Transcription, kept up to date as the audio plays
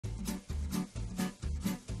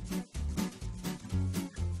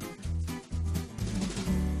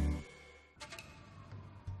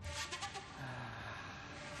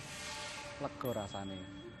lega rasane.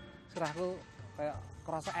 Sirahku kayak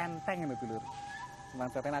kerasa enteng gitu lur.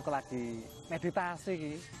 Manten aku lagi meditasi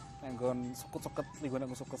iki nang nggon sukut-sukut lingkungan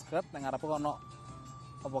aku sukut-sukut nang ngarepku ono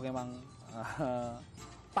apa ki mang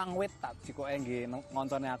pangwit tak jikoke nggih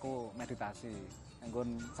ngoncone aku meditasi nang nggon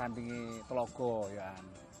sandinge telaga ya.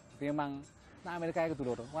 Tapi emang nang Amerika iku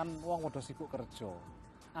lur, kan wong padha sibuk kerja.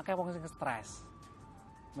 Akeh wong sing stres.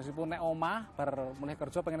 Meskipun nek omah bar mulai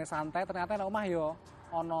kerja pengen santai, ternyata nek omah yo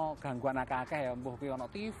ana gangguan akeh-akeh ya, mbuh ki ana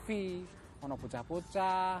TV, ana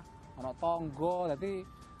bocah-bocah, ana tangga. Dadi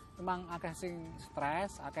memang akeh sing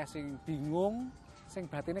stres, akeh sing bingung, sing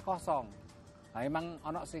batine kosong. Nah, emang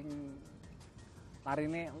ana sing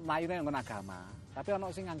larine layune nggon agama, tapi ana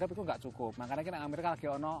sing nganggep iku enggak cukup. Makanya ki nang Amerika lagi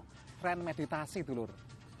ana tren meditasi dulur.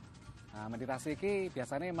 Nah, meditasi iki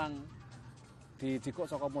biasanya emang dijikuk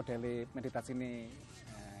saka modele meditasi ini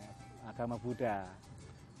agama Buddha.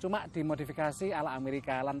 Cuma dimodifikasi ala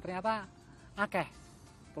Amerika lan ternyata akeh.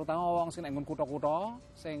 Terutama wong sing nang kutha-kutha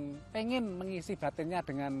sing pengen mengisi batinnya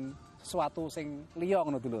dengan sesuatu sing liya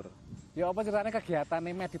ngono dulur. Ya apa ceritane kegiatan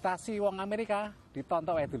meditasi wong Amerika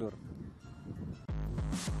ditonton wae dulur.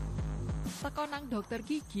 Teko nang dokter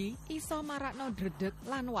gigi iso marakno dredeg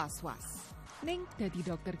lan was-was. Ning dadi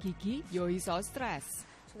dokter gigi yo iso stres.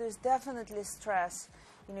 So there's definitely stress.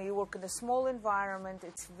 You know, you work in a small environment,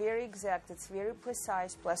 it's very exact, it's very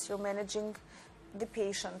precise, plus you're managing the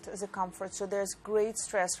patient as a comfort, so there's great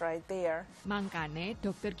stress right there. Mangkane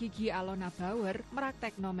dokter gigi Alona Bauer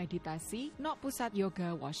meraktekno meditasi nok pusat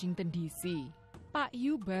yoga Washington DC. Pak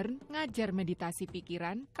Hubern ngajar meditasi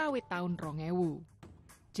pikiran kawit tahun 2000.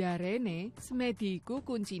 Jarene, semedi iku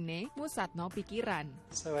kuncine musatno pikiran.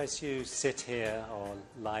 So as you sit here or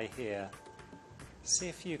lie here, see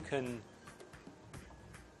if you can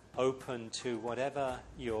open to whatever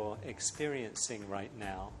you're experiencing right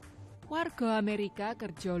now. Warga Amerika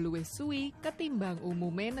kerja luwih suwi ketimbang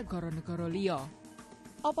umume negara-negara liya.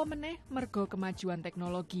 Apa meneh merga kemajuan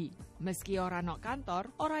teknologi. Meski ora nok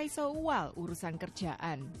kantor, ora iso uwal urusan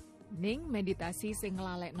kerjaan. Ning meditasi sing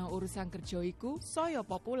nglalekno urusan kerja iku saya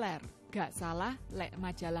populer. Gak salah lek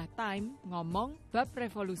majalah Time ngomong bab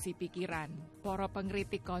revolusi pikiran. Para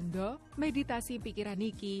pengkritik kondo, meditasi pikiran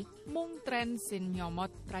iki mung tren sing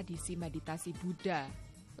nyomot tradisi meditasi Buddha.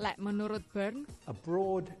 Lek menurut Bern, A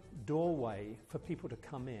broad doorway for people to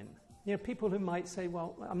come in. You know, people who might say,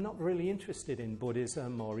 well, I'm not really interested in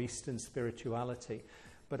Buddhism or Eastern spirituality,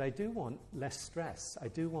 but I do want less stress, I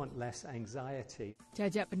do want less anxiety.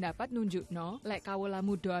 Jajak pendapat nunjukno, lek kawula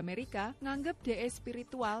muda Amerika nganggep dhek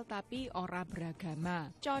spiritual tapi ora beragama.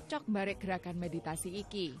 Cocok barek gerakan meditasi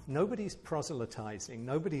iki. Nobody's proselytizing,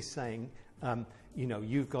 nobody's saying, you know,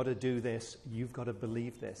 you've got to do this, you've got to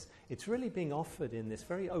believe this. It's really being offered in this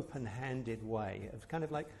very open-handed way of kind of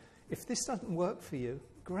like, if this doesn't work for you,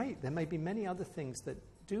 great, there may be many other things that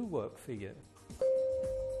do work for you.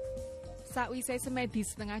 Sakwise semedi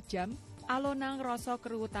setengah jam, Alona ngrasa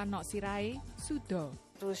keruwetan nok sirahe suda.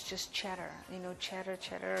 It was just chatter, you know, chatter,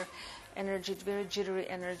 energy, very jittery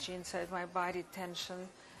energy inside my body, tension.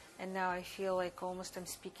 And now I feel like almost I'm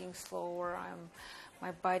speaking slower,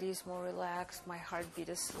 my body is more relaxed, my heartbeat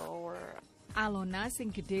is slower. Alona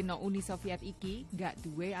sing gede no Uni Soviet iki gak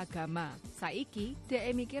duwe agama. Saiki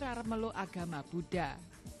dhek mikir arep meluk agama Buddha.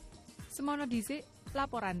 Semono dhisik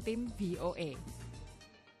laporan tim VOA.